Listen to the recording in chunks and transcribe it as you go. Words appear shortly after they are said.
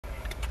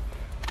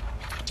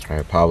All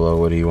right, Pablo,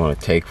 what do you want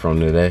to take from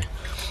today?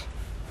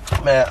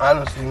 Man,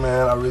 honestly,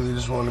 man, I really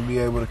just want to be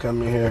able to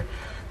come in here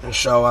and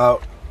show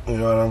out, you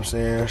know what I'm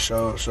saying,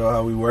 show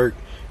how we work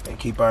and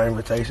keep our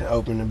invitation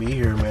open to be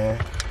here, man.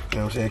 You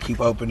know what I'm saying,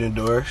 keep opening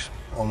doors.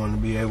 I want to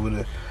be able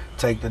to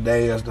take the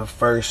day as the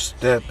first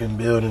step in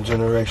building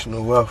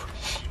generational wealth.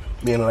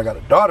 Being that I got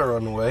a daughter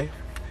on the way,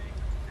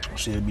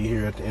 she'll be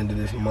here at the end of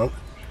this month.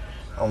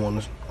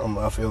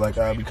 I feel like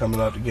I'll be coming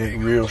out the gate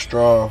real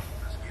strong.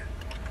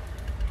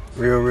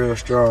 Real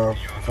strong.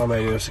 If I'm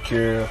able to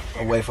secure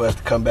a way for us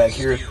to come back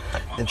here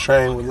and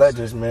train with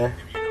legends, man.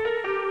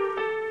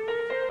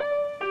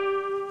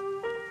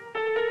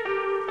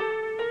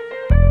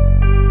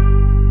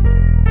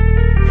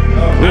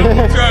 I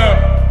want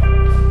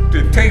y'all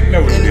to take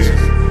note of this.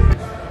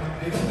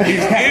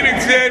 He's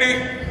energetic,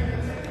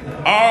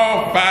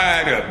 all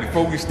fired up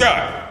before we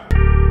start.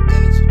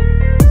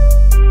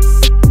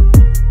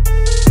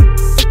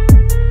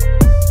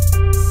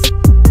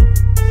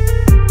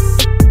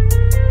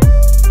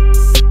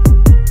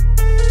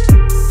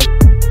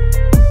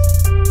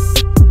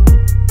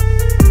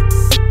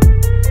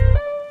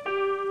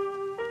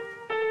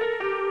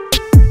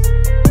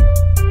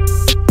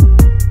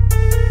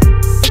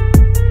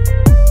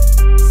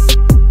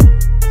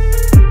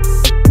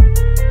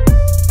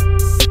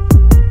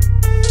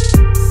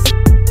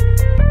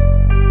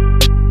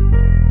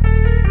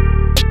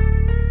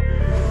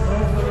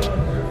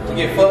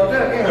 Get fucked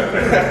up,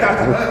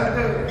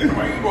 yeah.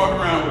 Why you walking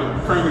around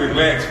with a permanent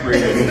lag spread?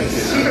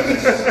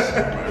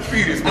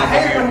 I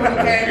hate him when he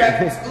came back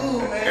from school,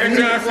 man.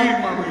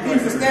 He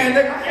used to stand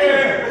up.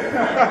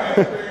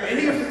 Yeah. And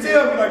he used to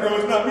tell me, like, bro,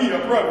 it's not me, I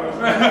promise.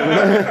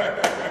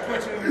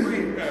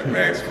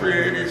 Lag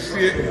spread and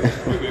shit.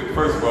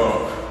 First of all,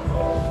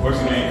 what's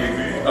your name, big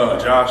man?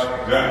 Josh.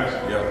 Josh?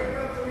 Yeah.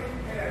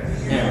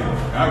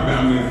 Yeah. I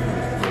mean,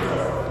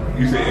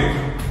 you said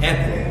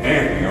Anthony?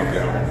 Anthony, okay,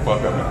 I'm gonna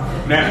fuck up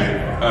now.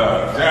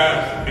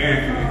 Josh,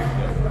 Anthony,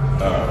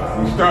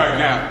 we start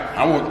now.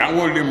 I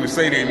wanted them to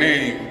say their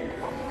name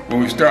when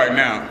we start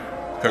now,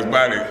 because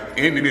by the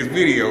end of this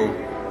video,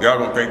 y'all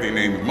gonna think their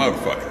name is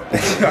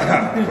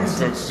motherfucker.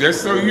 So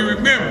just so you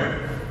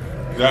remember,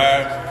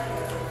 Josh,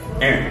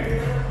 Anthony.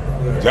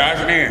 Josh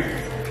and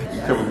Anthony.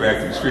 He's coming back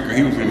to the strict,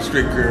 he was in the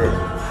strict girl,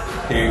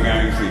 came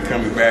down, he said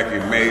coming back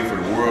in May for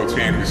the World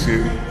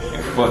Championship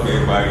and fuck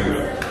everybody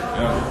up.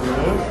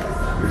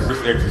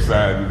 This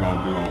exercise we're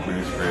gonna do on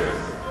bench press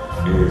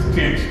is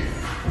tension.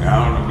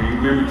 Now I don't know, do you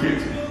remember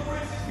tension?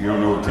 You don't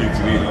know what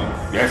tension is.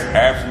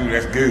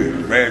 That's good.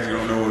 I'm glad you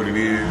don't know what it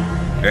is.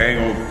 That ain't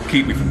gonna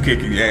keep me from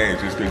kicking your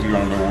ass just because you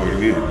don't know what it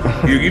is.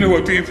 You know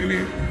what tension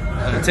is?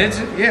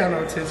 Tension? Yeah, I know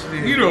what tension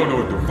is. You don't know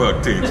what the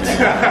fuck tension is.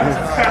 I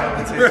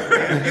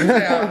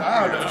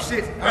don't know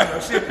shit. I don't know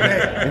shit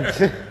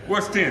today.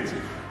 What's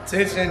tension?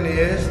 Tension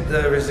is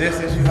the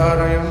resistance you hold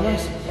on your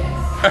muscle.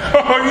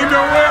 Oh, you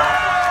know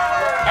what?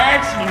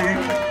 Actually,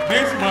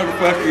 this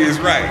motherfucker is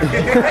right. He's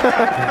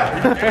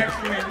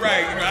actually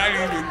right. You know, I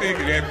didn't even think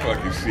of that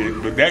fucking shit.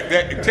 But that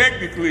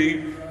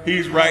technically,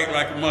 he's right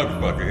like a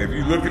motherfucker. If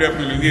you look it up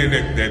in the ear,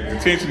 that the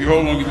tension you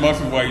hold on your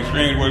muscles while you're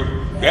training,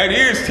 that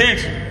is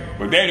tension.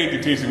 But that ain't the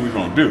tension we're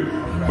gonna do.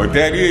 But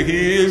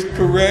he is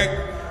correct.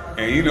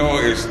 And you know,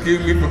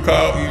 excuse me for no,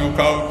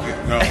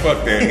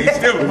 fuck that. He's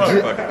still a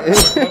motherfucker.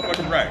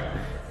 Motherfucker right.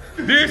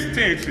 This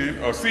tension,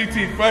 or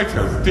CT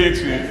flexor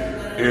tension,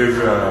 is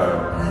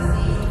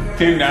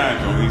 10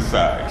 dimes on each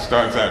side. It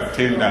starts out at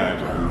 10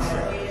 dimes on each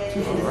side.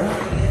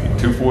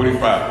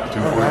 245.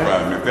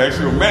 And if that's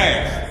your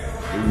max,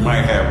 you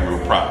might have a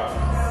little problem.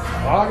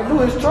 All I can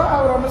do is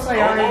try what I'm gonna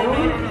say. I ain't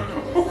doing it.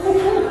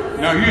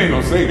 No, you ain't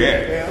gonna say that.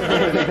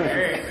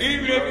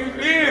 Even if you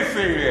did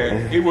say that,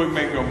 it wouldn't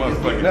make no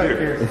motherfucking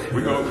difference.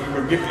 We're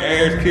gonna get the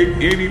ass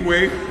kicked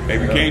anyway.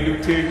 If you can't do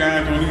 10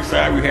 dimes on each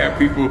side, we have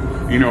people,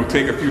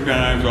 take a few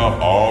dimes off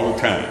all the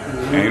time.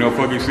 Ain't no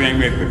fucking saying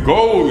that the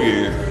goal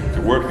is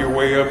to work your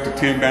way up to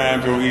 10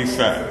 dimes on each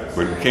side.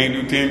 But if you can't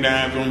do 10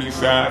 dimes on each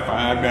side,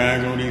 5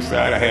 dimes on each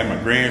side. I had my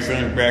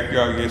grandson in the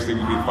backyard yesterday,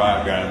 we did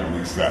 5 dimes on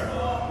each side.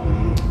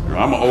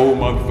 I'm an old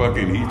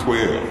motherfucker and he's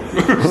 12.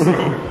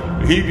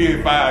 So he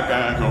did 5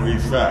 dimes on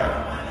each side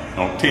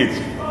on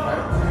tension.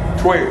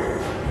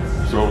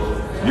 12. So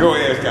your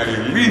ass got to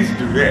at least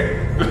do that.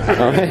 You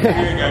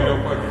ain't got no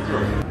fucking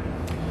choice.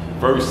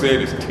 First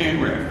set is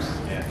 10 reps.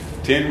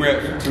 10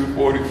 reps at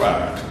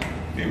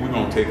 245. Then we're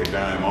going to take a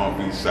dime off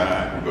each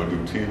side. We're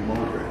going to do 10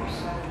 more reps.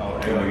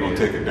 Then we're going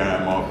to take a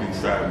dime off each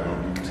side. We're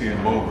going to do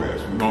 10 more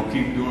reps. We're going to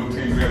keep doing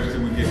 10 reps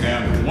till we get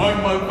down to 1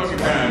 motherfucking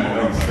dime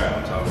on each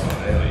side.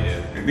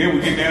 And then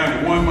we get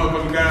down to 1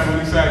 motherfucking dime on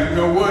each side. You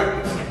know what?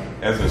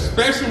 As a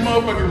special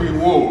motherfucking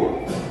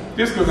reward,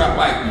 just because I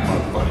like you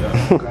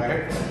motherfuckers,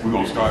 okay, we're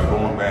going to start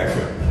going back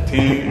up.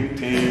 10,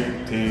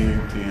 10,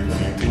 10, 10,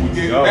 10, till we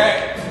get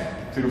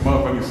back to the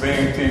motherfucking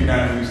same 10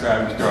 down on each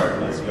side we started.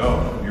 Let's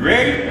go. You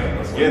ready?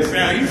 Yes, sir.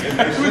 I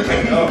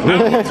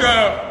want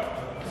y'all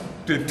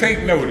to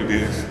take note of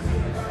this.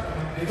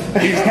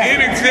 He's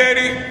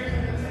energetic,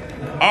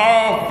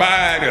 all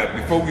fired up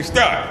before we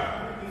start.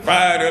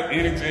 fired up,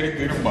 energetic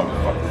to the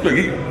motherfucker.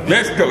 Look,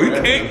 let's go. He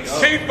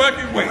can't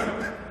fucking wait.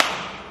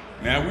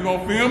 Now we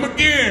gonna film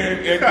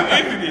again at the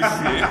end of this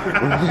shit.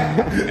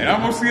 And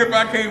I'm gonna see if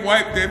I can't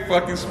wipe that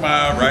fucking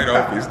smile right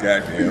off his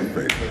goddamn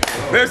face.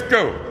 Let's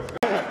go.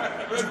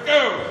 Let's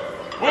go.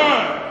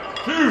 1,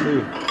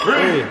 2,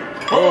 3,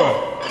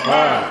 4,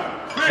 5,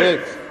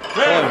 6,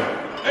 7,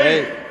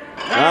 8,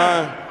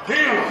 9,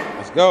 10.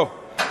 Let's go.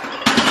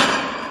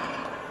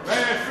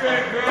 Last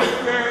set.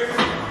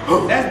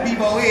 That's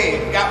Bebo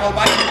head. Got more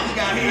bites than he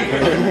got here.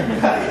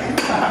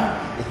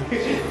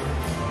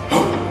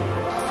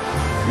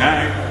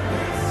 9.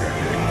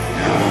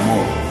 One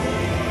more.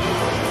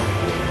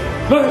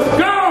 Let's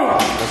go!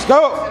 Let's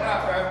go!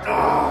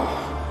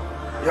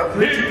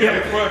 Hit that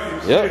fucking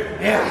shit.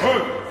 Yeah.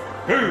 1,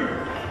 2,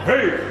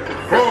 3,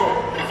 4,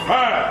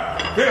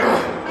 5, 6,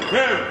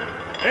 7,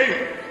 8,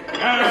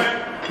 9,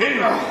 10.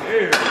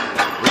 There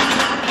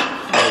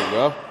you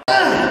go.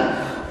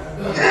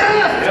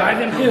 Drive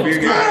them kills.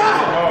 Get up!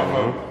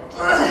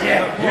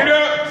 Get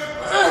up!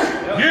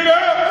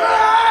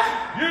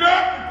 Get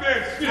up with that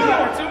shit!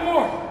 Two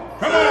more.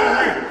 Come on,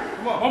 Rick.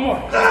 Come on, one more.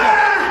 Let's go.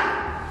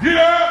 Get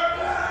up!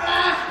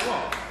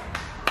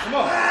 Come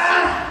on.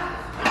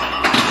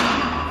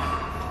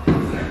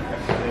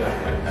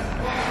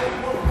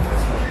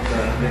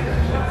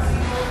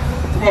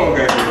 Come on,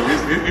 guys.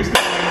 It's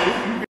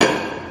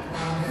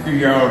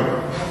y'all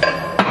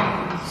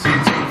see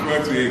too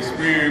much of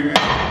experience.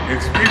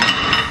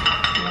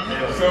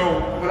 So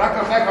When I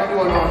come back, I'm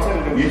doing all 10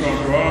 of them. he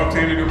gonna do all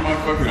 10 of them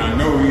motherfuckers. I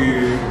know he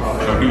is.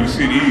 Gonna do the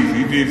shit easy.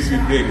 He did the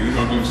shit big. He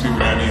gonna do the shit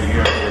without any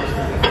help.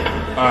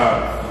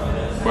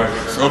 But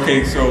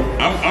okay, so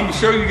I'm gonna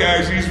show you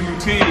guys these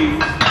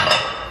routines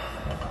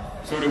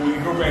so that when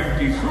you go back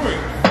to Detroit,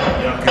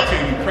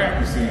 continue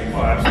practicing. You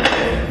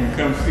can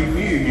come see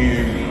me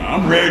again.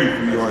 I'm ready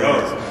for your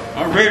ass.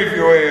 I'm ready for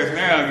your ass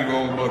now, you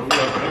old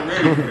motherfucker. I'm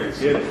ready for that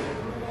shit.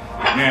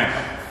 Now,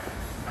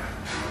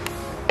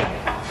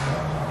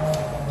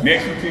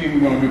 next routine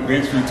we're gonna do,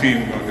 bench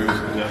routine we're gonna do.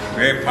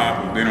 That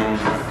popular, been on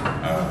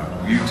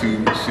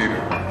YouTube and shit. A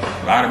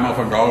lot of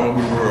motherfuckers all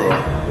over the world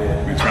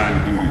been trying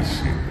to do this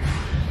shit.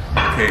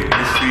 Okay,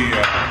 let's see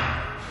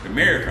the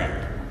marathon.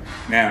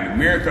 Now, the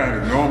marathon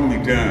is normally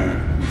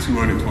done with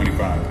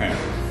 225 pounds,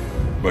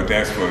 but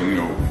that's for, you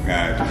know,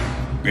 guys who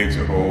bench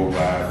a whole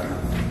lot,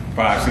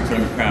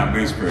 500-600 pound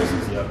bench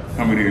presses,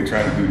 come in here and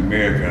try to do the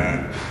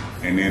marathon,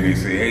 and then they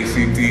say, hey,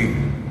 CT,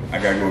 I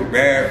gotta go to the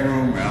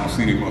bathroom, and I don't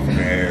see this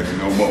motherfucking ass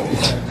no more.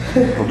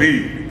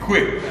 Leave,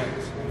 quit.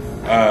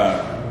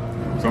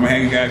 So I'm gonna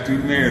have you guys do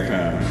the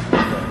marathon,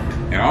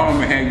 and all I'm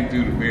gonna have you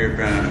do the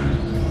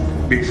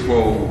marathon, big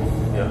swole,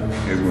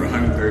 is with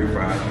 135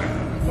 pounds.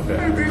 Okay.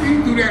 You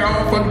can do that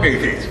all fucking day,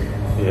 can't you?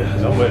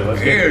 Yeah, no way.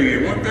 Let's Hell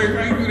yeah,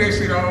 135, you do that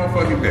shit all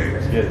fucking day.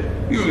 Yeah.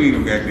 You don't need no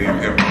goddamn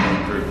help on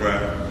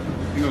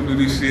 135. You don't do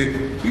this shit,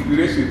 you do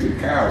this shit till the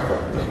cows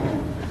fucking come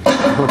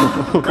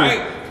home.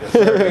 Right?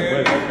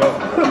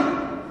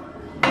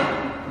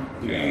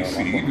 Yeah,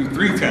 see, you do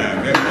 3 times,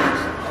 that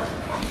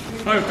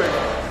works.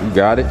 You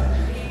got it.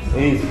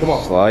 Easy, come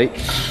on. Slight.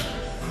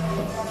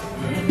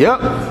 Yep.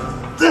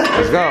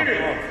 Let's go.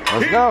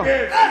 Let's go.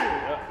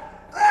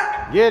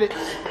 Get it.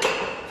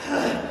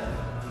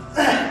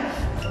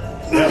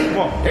 Yeah, come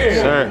on. Yes,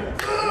 sir.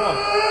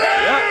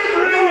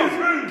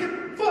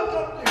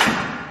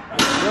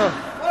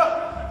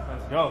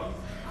 Let's go.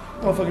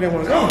 Motherfucker didn't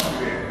want to go.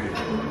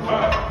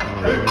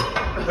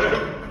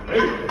 8,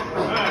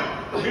 9,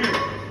 10,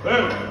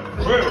 11,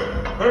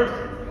 12,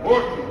 13,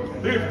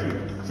 14,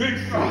 15,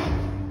 16.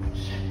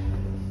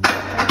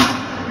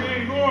 We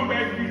ain't going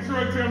back to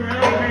Detroit till the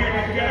old man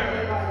is got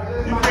it.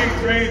 You can't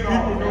train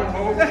people no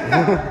more.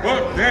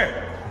 Fuck that.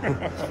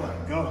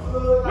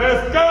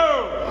 Let's go.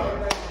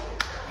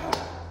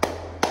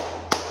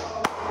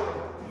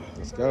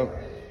 Let's go.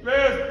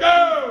 Let's go.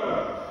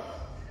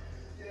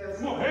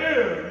 Come on,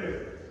 hell yeah.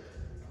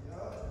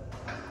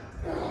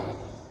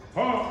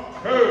 Huh,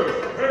 hey,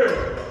 hey,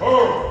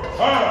 oh,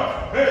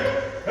 5,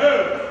 6, 7,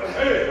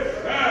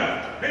 8, 9,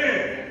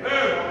 10,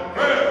 11,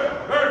 12,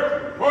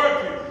 13,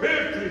 14,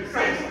 15,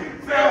 16,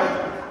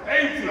 17,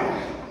 18.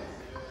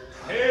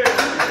 Hell,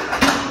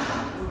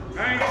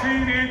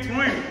 19 and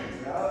 20.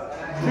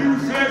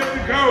 2 sets to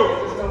go.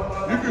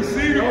 You can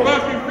see the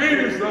fucking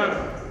finish line.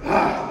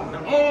 The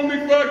only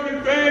fucking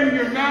thing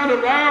you're not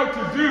allowed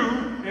to do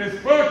is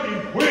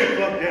fucking quit.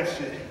 Fuck that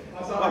shit.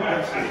 Fuck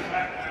that shit.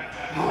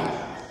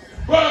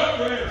 Fuck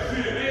that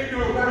shit, ain't no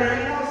way.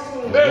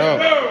 Let's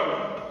go.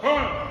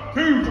 1,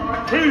 2,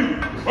 3,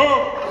 4,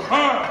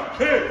 5,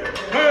 6,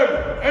 7,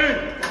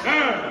 8,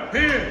 9,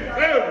 10,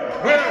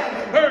 11,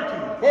 12,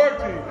 13,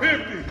 14,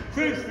 15,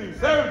 16,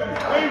 17,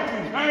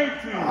 18,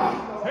 19.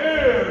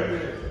 Hell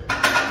yeah.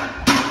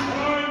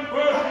 1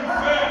 fucking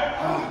set.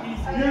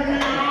 Give me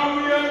all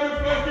the other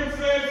fucking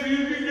sets so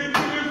you can get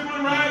to this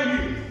one right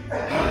here.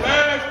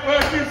 Last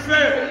fucking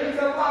set.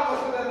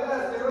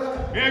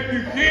 If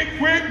you can't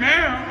quit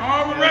now,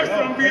 all the rest of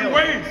them be a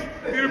waste.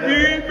 It'll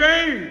be in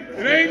vain.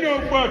 It ain't no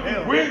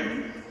fucking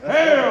quitting.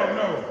 Hell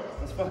no.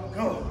 Let's fucking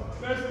go.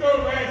 Let's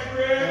go, man.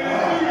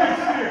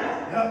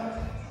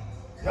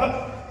 Hit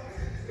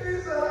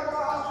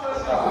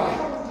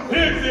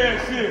that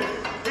shit.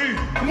 3,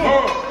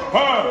 4,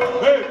 5,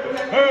 6,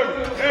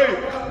 7,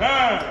 8,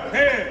 9,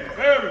 10,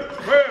 11,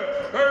 12,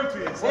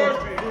 13,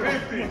 14,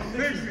 15,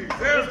 16,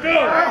 17,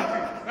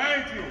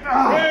 18, 19,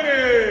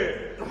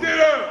 20. Get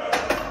up.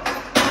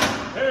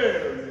 Hell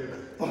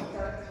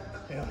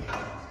yeah.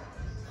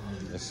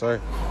 Yes, sir.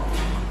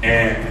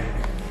 And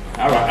I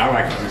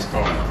like to just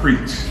call them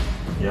preach.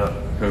 Yeah.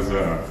 Because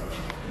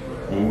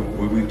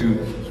when we do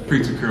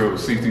preacher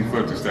curls, CT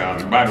Futter style,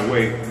 and by the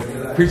way,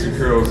 preacher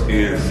curls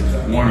is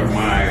one of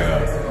my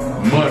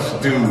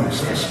must-dos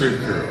for strip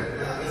curl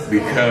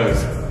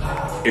because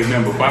it's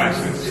never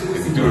biceps.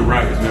 If you do it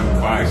right, it's never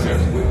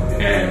biceps.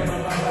 And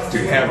to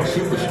have a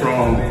super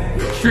strong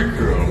strip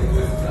curl,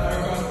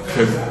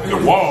 because the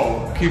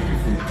wall keeps you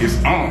from, it's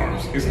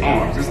arms, it's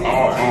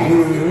all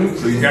arms.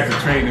 So you got to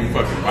train them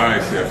fucking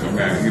biceps no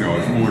matter, you know,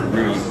 if you want a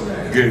really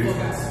good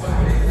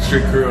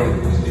strip curl,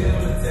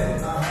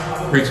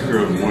 preacher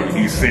curls is one of the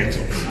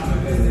essentials.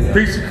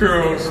 Preacher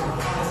curls,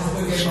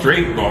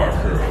 straight bar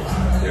curls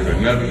is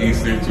another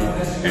essential,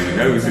 and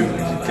another essential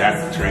is you got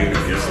to train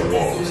against a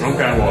wall. Some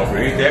kind of wall. If it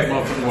ain't that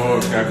motherfucking wall,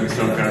 it's got to be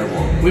some kind of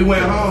wall. We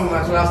went home,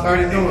 that's what I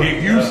started doing.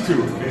 Get used to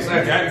it. You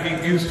got to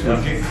get used to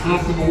it. Get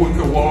comfortable with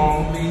the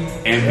wall,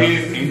 and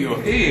then in your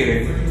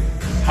head,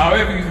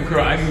 however you can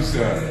curl, I use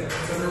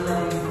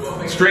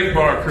straight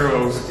bar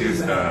curls is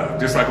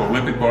just like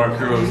Olympic bar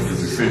curls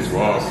is essential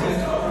also.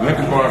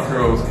 Olympic bar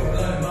curls,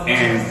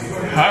 and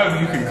however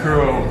you can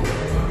curl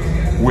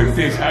with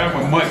this,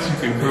 however much you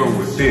can curl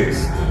with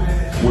this,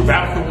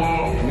 without the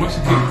wall, once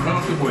you get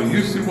comfortable and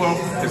used to the wall,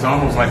 it's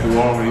almost like the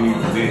wall ain't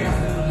even there.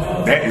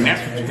 And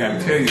that's what you gotta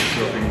tell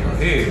yourself in your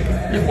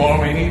head. This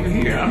wall ain't even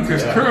here. I'm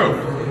just curling.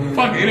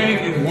 Fuck it,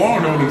 the wall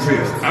don't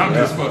exist. I'm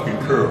just fucking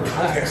curling.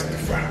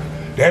 Testify.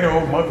 That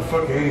old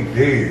motherfucker ain't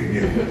dead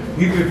yet.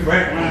 He been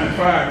flatlined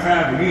 5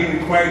 times and he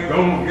ain't quite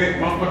gone. That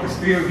motherfucker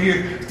still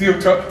here, still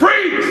tough.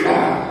 Preach!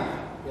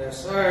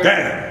 Yes, sir.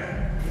 Damn.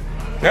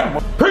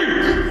 That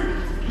preach!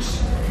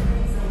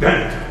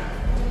 Damn.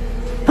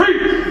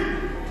 Preach!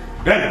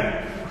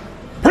 Damn.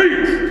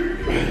 Preach!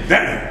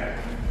 Damn.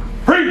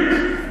 Preach!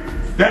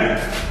 Damn.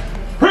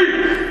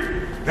 Preach!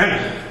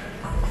 Damn.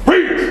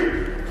 Preach!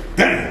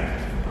 Damn.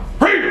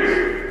 Preach!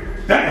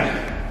 Damn.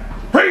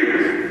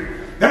 Preach!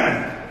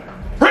 Damn.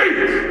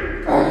 Preach!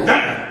 Damn.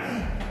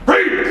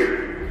 Preach!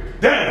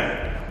 Damn.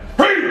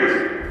 Preach!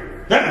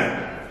 Damn.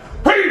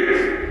 Preach!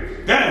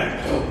 Damn.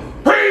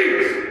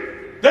 Preach!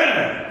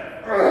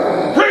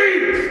 Damn.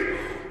 Preach!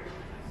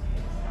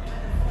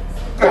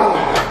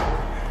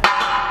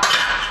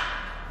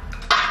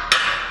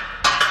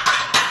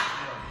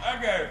 I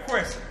got a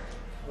question.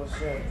 What's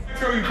that?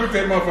 So you put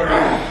that motherfucker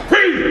on.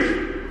 Preach!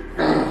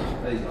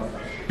 There you go.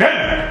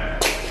 Damn!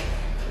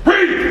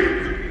 Preach!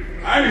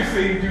 I didn't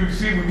say you do the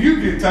shit when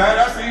you get tired.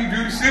 I say you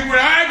do the shit when I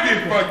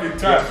get fucking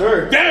tired. Yes,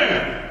 sir.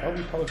 Damn! I'll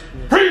be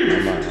posting.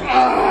 Preach!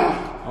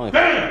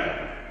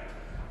 Damn!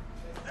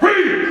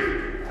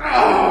 Preach!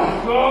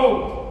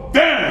 Go.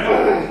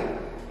 Damn!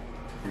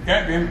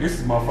 Goddamn, this is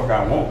the motherfucker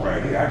I want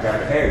right here. I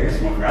gotta have this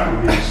motherfucker. I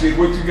don't give a shit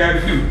what you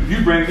gotta do.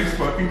 You bring this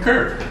fucking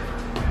curve.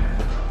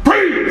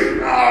 Preach!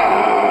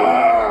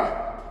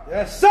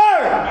 Yes, sir.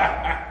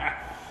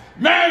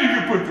 Now you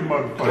can put the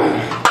motherfucker in.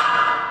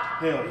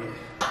 Hell yeah.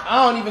 I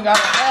don't even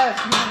gotta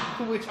ask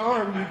you which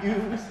arm you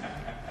use.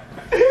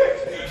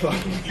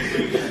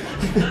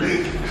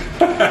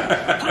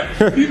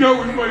 You know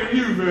which one to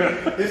use, man.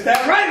 It's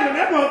that right one,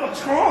 that motherfucker's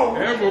strong.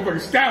 That motherfucker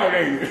stout,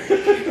 ain't it?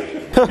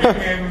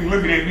 Man, be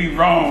looking at me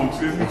wrong,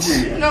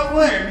 sister. You know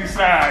what? Looking at me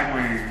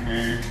sideways,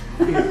 man.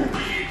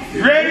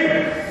 You ready?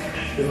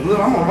 Look,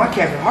 I'm on my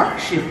Kevin Hart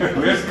shit.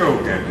 Let's go,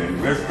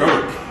 goddamn. Let's go.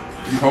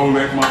 You hold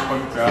that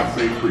motherfucker till I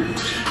say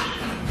preach.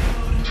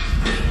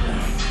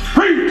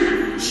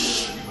 Preach!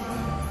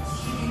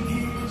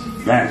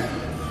 That's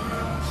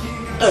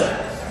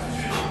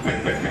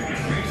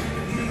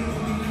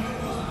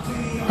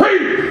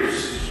preach!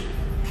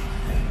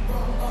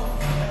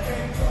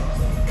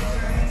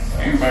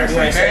 Anybody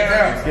say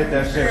down? Get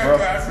that shit, bro.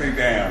 Everybody say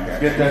down,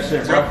 goddamn. Get that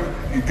shit, bro.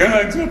 You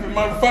gun jumping,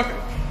 motherfucker.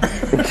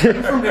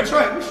 From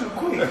Detroit, we should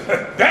quit.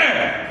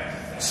 Damn!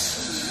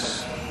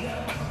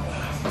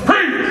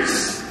 Preach!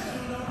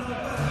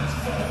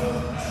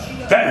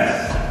 Damn!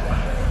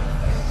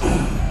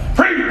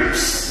 Preach!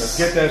 Let's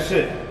get that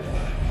shit.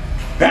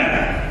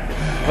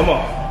 Damn! Come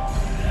on.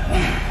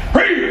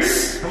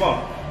 Preach! Come on.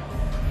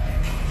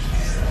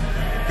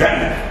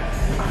 Damn!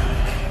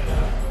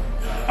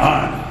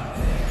 On.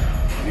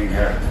 You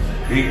got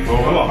big boy,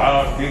 Come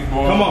on. big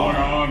boy, Come on.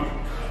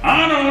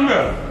 on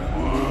up.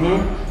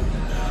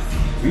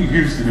 We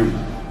used to them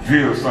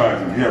drill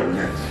sergeant yelling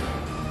at you.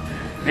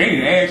 They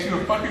ain't ask you a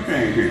fucking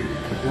thing here.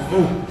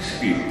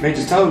 Shit. They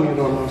just told me to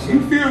go on.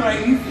 You feel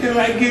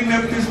like getting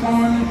up this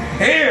morning?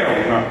 Hell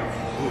no.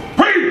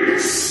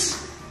 Preach!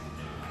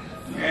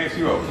 They ask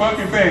you a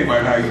fucking thing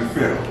about how you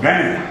feel.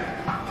 Damn.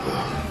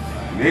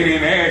 They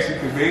didn't ask you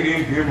because they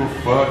didn't give a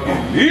fuck,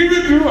 and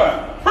neither do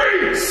I.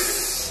 Preach!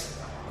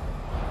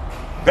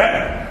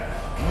 Damn.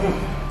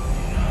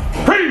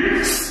 Preach!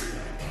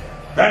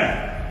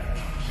 Down.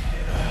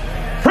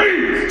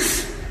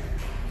 Freeze.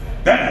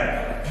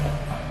 Down.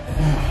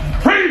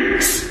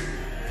 Freeze.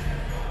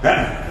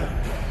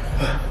 Down.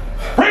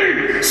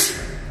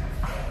 Freeze.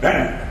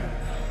 Down.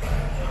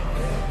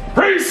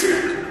 Freeze.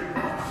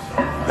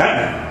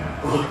 Down.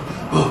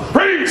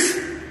 Freeze.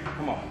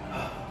 Come on.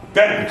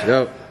 Down.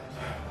 Yep.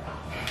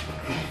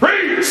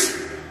 Freeze.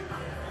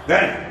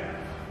 Down.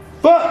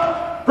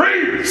 Fuck.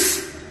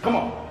 Freeze. Come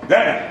on.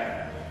 Down.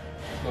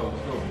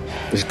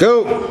 Let's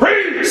go.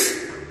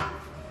 Freeze.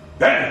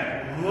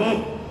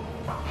 Down.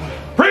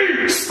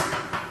 Freeze.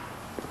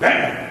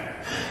 Down.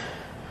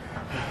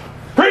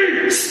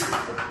 Freeze.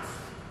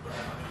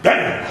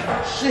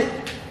 Down. Shit.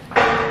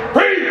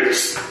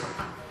 Freeze.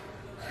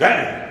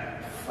 Down.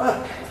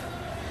 Fuck.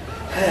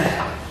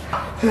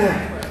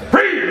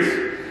 Freeze.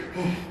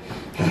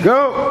 Let's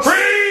go.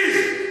 Freeze.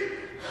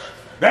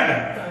 Down.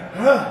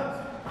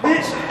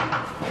 Bitch.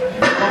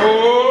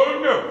 Oh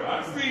no.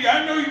 I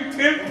know you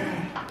tempted.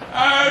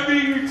 I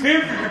think you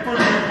tempted to put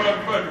this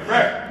motherfucker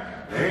back.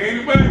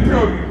 Ain't nobody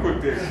told you to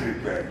put that shit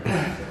back.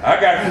 I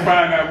got to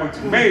find out what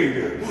you made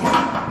of.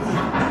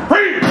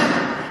 Freeze.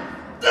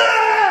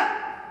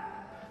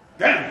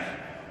 Down.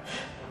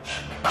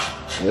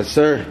 Yes,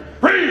 sir.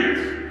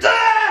 Freeze!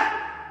 Damn!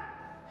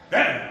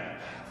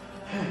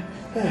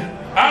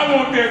 I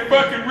want that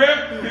fucking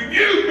rep that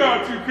you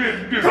thought you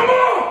couldn't do. Come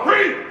on!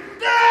 Freeze!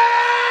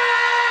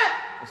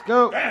 Let's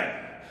go. Damn!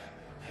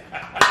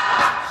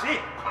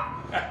 Shit.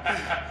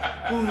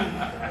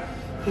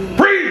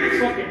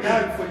 Freeze!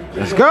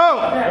 Let's go.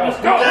 Let's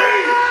go!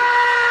 Freeze!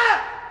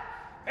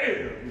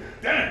 Hell,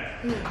 damn!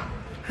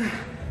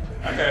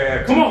 I gotta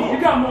have two more.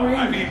 You got more in.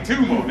 I need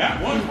two more,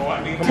 not one more.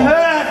 I need two more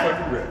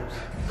fucking reps.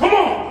 Come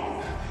on!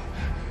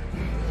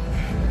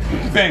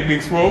 What you think,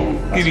 Big Swole?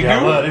 Can he do I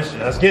love it? this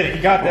shit. Let's get it.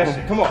 You got that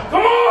shit. Come on.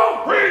 Come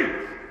on! Freeze!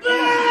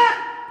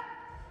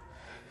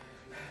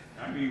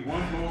 I need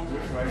one more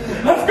just like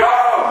that. Let's go!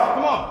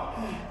 Come on.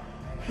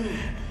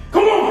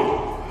 Come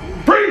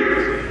on!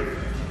 Freeze!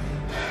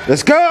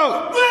 Let's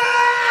go.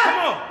 Come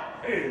on.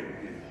 Hey,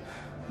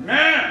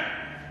 now,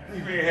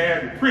 you may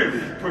have the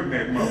privilege of putting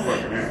that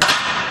motherfucker in.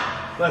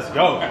 Let's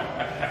go.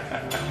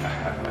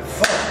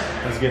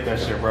 Let's get that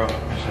shit, bro.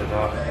 Shit,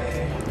 dog.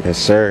 Yes,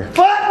 sir.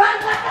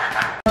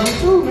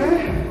 Too,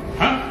 man.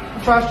 Huh?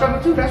 I'm trying to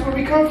struggle too. That's where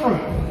we come from. You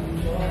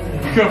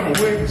come from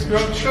where?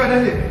 Struggle? Sure,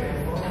 that's it.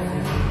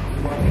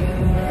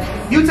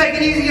 You take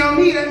it easy on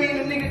me, that means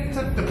the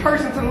nigga, the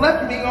person to the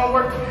left of me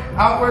gonna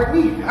outwork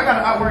me. I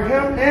gotta outwork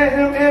him and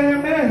him and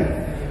him and him.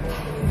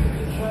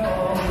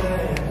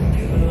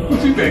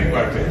 What you think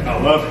about that? I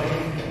love it.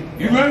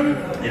 You love it?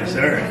 Yes,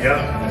 sir.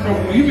 Yeah. So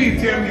you mean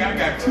to tell me I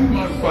got two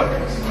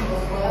motherfuckers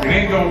that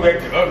ain't gonna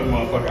let the other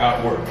motherfucker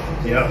outwork?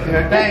 Yeah.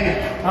 Yeah, dang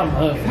it.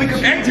 We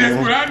could That's just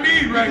what I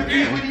need right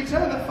be there. with each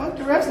other. Fuck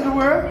the rest of the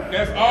world.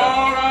 That's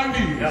all I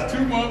need. Is two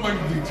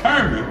motherfuckers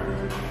determined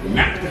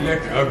not to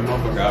let the other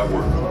motherfucker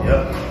outwork.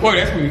 Yeah. Boy,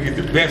 that's when you get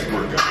the best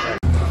work out.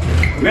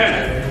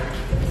 Now,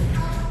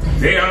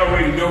 they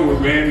already know what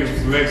random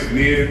selection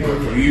is, but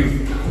for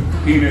you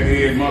peanut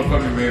head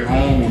motherfuckers at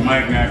home who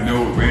might not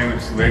know what random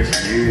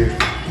selection is,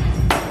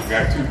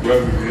 got two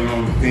brothers in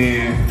on the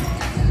pen.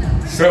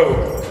 So,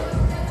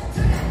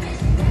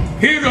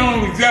 his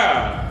only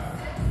job,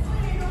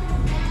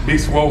 Big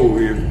Swole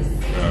is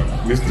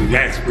Mr.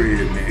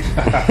 Laxbury man.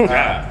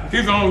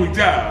 His only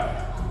job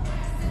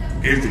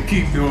is to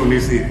keep doing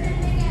this here.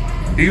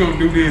 He gonna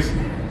do this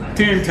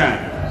 10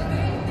 times.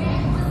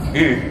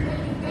 And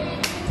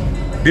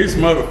this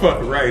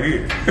motherfucker right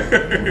here,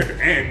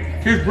 and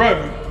his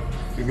brother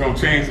is gonna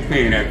change the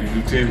pen after you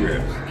do 10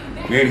 reps.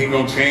 Then he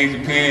gonna change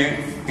the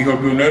pen. He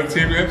gonna do another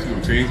 10 reps, he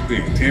gonna change the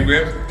pen. 10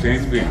 reps,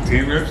 change the pen.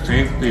 10 reps,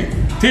 change the pen.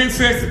 10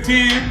 sets of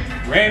 10,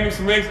 random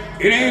selection.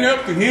 It ain't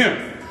up to him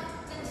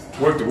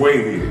what the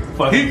weight is.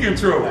 He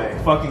controls. Hey,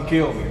 fucking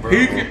kill me, bro.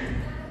 He can.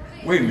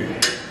 Wait a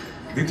minute.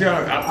 Did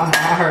y'all? I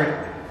heard it.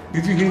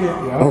 Did you hear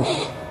that? Yeah.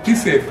 He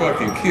said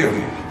fucking kill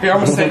him. Here, I'm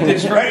gonna set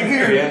this right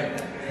here. Yeah.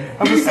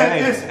 I'm gonna set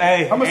this.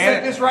 Hey, I'm gonna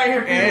set this right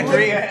here.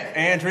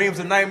 And dreams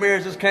and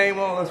nightmares just came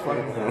on. Let's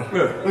fucking go.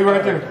 Look, Look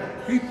right there.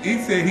 he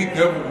said he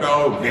double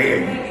dog dare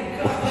you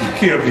to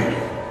kill him.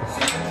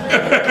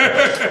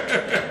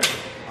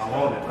 I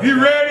want it.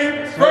 You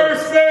ready?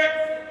 First set,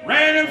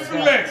 random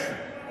selection.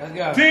 Let's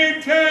go.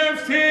 10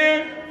 times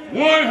 10,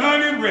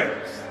 100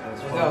 reps.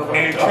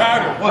 And try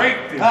to break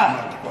this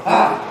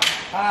motherfucker.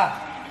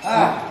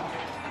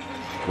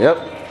 Yep.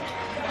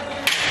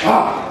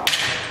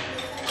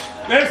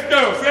 Let's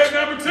go. Set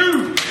number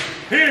 2.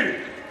 Hit it.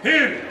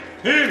 Hit it.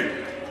 Hit it.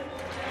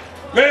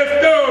 Let's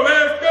go.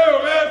 Let's go.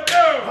 Let's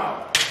go.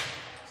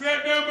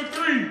 Set number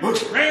 3.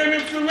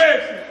 Random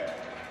selection.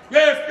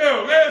 Let's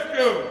go. Let's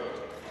go.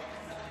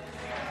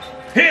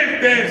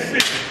 Hit that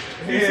shit.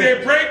 He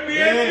said break me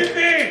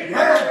everything.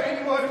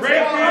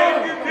 Break me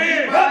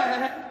everything.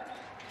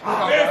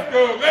 Let's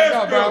go.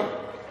 Let's go.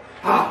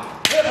 Come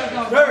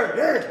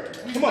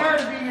on.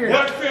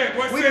 What's that?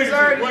 What's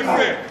that? What's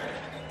that?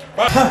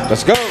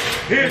 Let's go.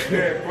 Hit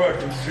that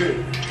fucking shit.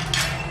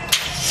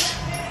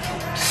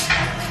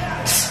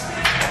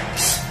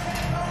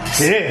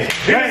 Yeah.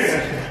 Hit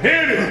it.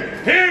 Hit it.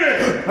 Hit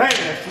it. Bang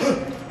that shit.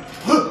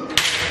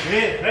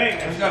 Yeah, bang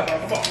that shit.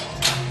 Come on.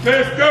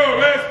 Let's go.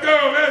 Let's go.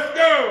 Let's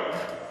go.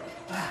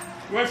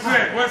 What's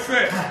that? What's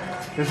that?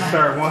 This is the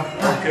third one.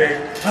 Okay.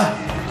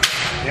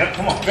 Yep,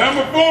 come on.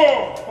 Number 4. Come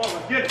on,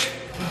 let's get it.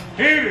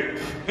 Hit it.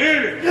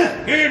 Hit it.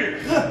 Hit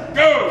it. Go.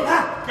 Go.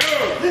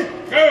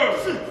 Go.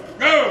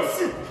 Go.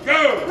 Go.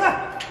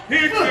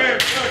 Hit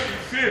that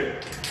fucking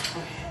shit.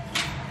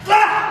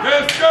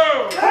 Let's go.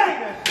 Bang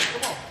that shit.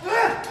 Come on. Hey,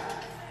 come on.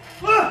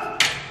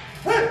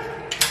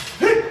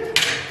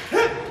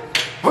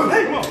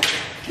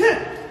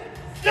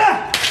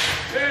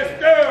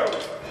 Let's go.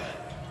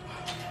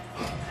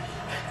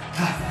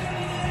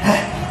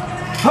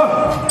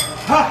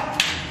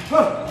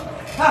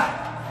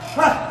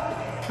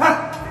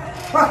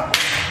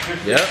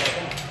 Yep.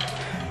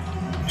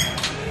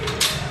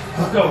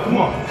 Let's go, come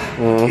on.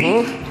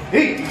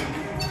 Eat.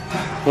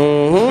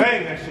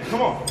 Bang that shit,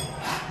 come on.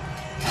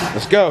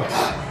 Let's go.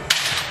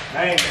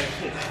 Bang that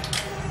shit.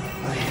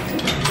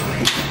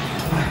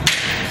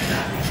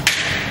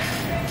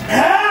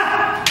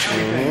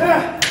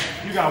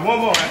 You got one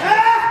more.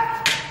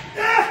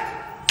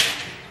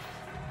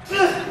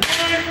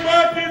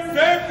 Fucking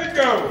set to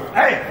go.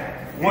 Hey,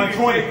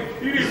 120.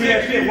 You see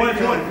that shit?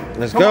 120.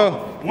 Let's Come go.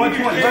 on.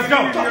 120. Let's go.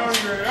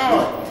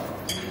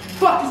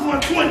 Fuck is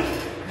 120.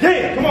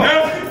 Yeah, come on.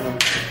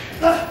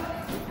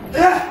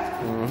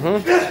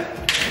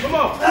 Come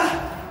on.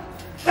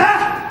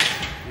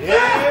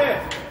 Yeah.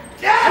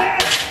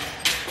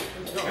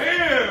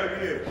 Hell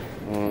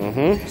yeah.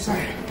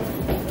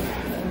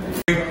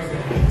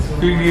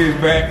 2 years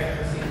back,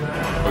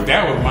 but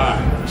that was my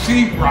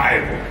chief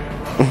rival.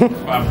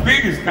 My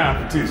biggest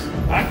competition.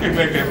 I couldn't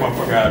let that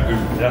motherfucker outdo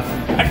me.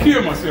 Yeah. I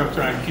killed myself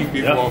trying to keep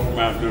this ball from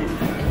outdoing me.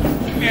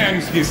 Yeah, I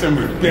used to get some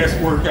of the best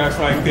workouts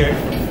like that.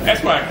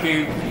 That's why I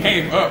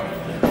came up,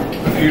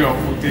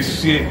 with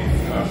this shit,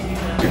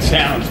 the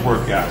challenge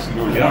workouts.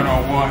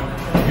 One-on-one.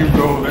 You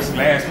go, that's the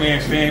last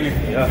man standing.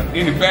 Yeah.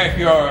 In the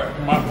backyard,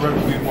 my brother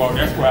didn't walk.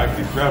 That's why I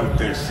developed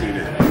that shit.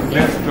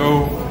 Let's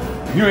go.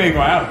 You ain't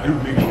gonna outdo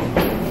me.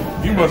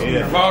 You must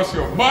have lost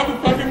your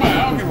motherfucking mind.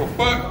 I don't give a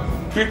fuck.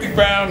 50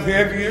 pounds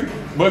heavier.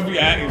 Must be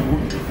out here.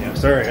 Yes,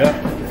 sir, yeah.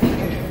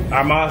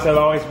 Our mindset has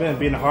always been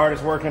being the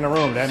hardest work in the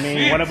room. That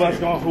means one of us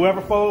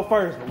whoever fold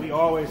first, but we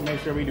always make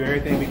sure we do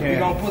everything we can. We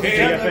gonna pull each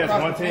other ISYMFS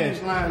across the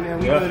finish line, man.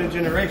 We build a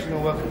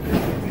generational wealth.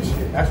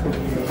 That's what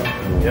we do.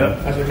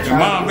 Yep. That's what we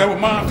Mom, that what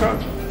mom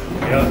taught you?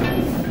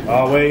 Yep.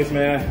 Always,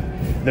 man.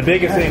 The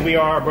biggest thing, we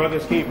are our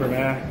brother's keeper,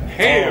 man.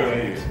 Hell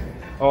Always.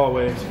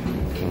 Always.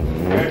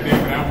 God damn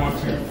it, I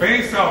want you to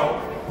face off.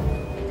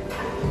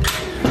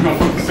 We're gonna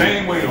put the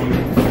same weight on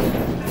you.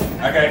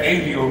 I got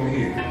 80 over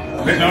here.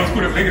 Let's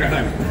put it, make it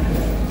 100.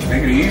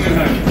 Make it even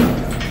 100.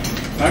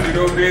 100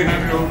 over there,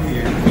 100 over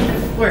here.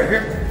 Where?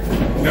 Here?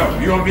 No,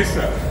 you on this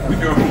side. We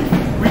do.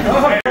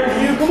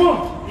 Come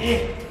on.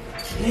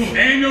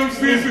 Ain't no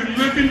sense in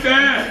looking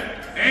down.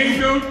 Ain't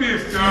no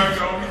discharge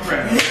on the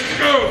ground. Let's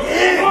go.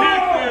 Hit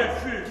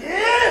that shit.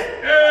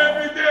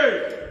 Every day.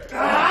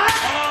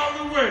 All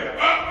the way.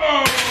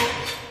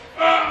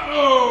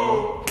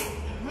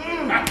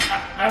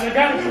 I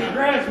got it to the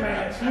grass, man.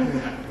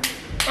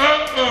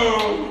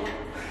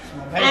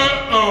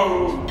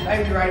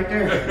 Baby right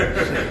there.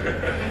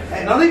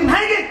 Hey, don't leave him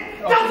hanging.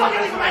 Don't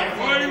fucking leave him hanging.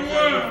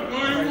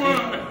 41.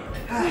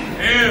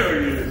 Hell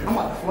yeah. I'm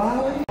about to fly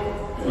away.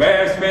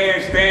 Last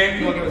man standing.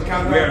 You wanna give us a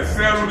countdown? We gotta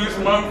settle this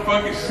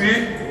motherfucking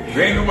shit.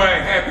 There ain't nobody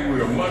happy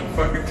with a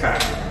motherfucking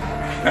tie.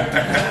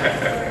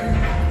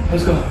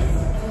 Let's go.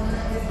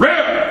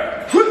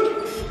 Rep!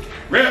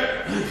 Rep!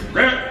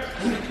 Rep!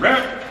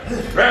 Rep!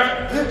 Rep!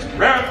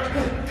 Rep!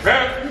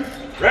 Rep!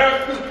 Rep!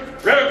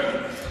 Rep!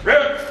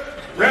 Rep!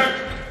 Rep!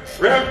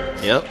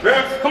 Rep! Yep.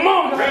 Rep! Come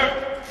on, Rep!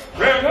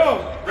 Rep! Go.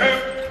 Rep!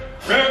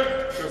 Rep!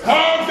 The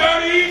hogs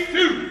gotta eat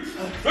too.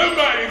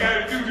 Somebody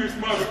gotta do this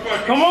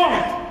motherfucking Come on.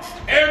 shit.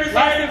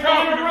 Everybody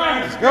talking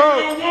about it. go.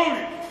 You don't want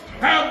it.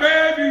 How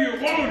bad do you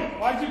want it?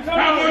 Why'd you come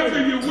How out much with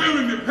are it? you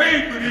willing to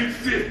pay for this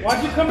shit?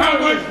 Why'd you come How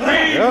out much with it?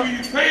 pain Yep. will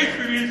you pay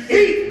for this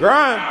shit?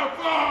 Grind. How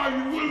far are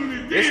you willing to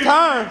get? It's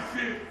time. for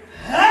this shit?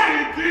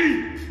 Get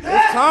deep.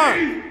 It's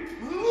time.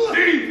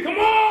 Deep. Come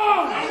on.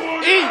 I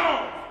want Eat.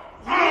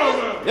 all of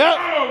it. Yep.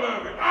 All of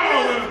it.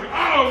 All of it.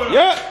 All of it.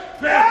 Yep.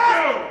 Let's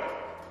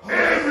go.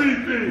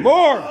 Everything.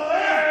 More.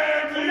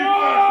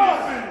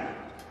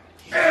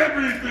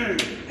 Everything.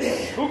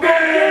 Who gonna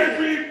get it?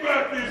 Every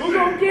fucking Who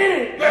gonna get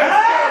it? Let's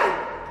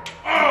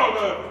go. All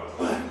of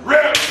it.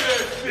 Rap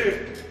that shit.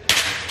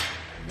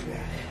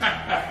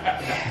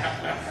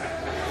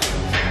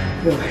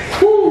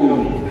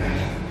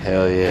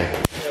 Hell yeah.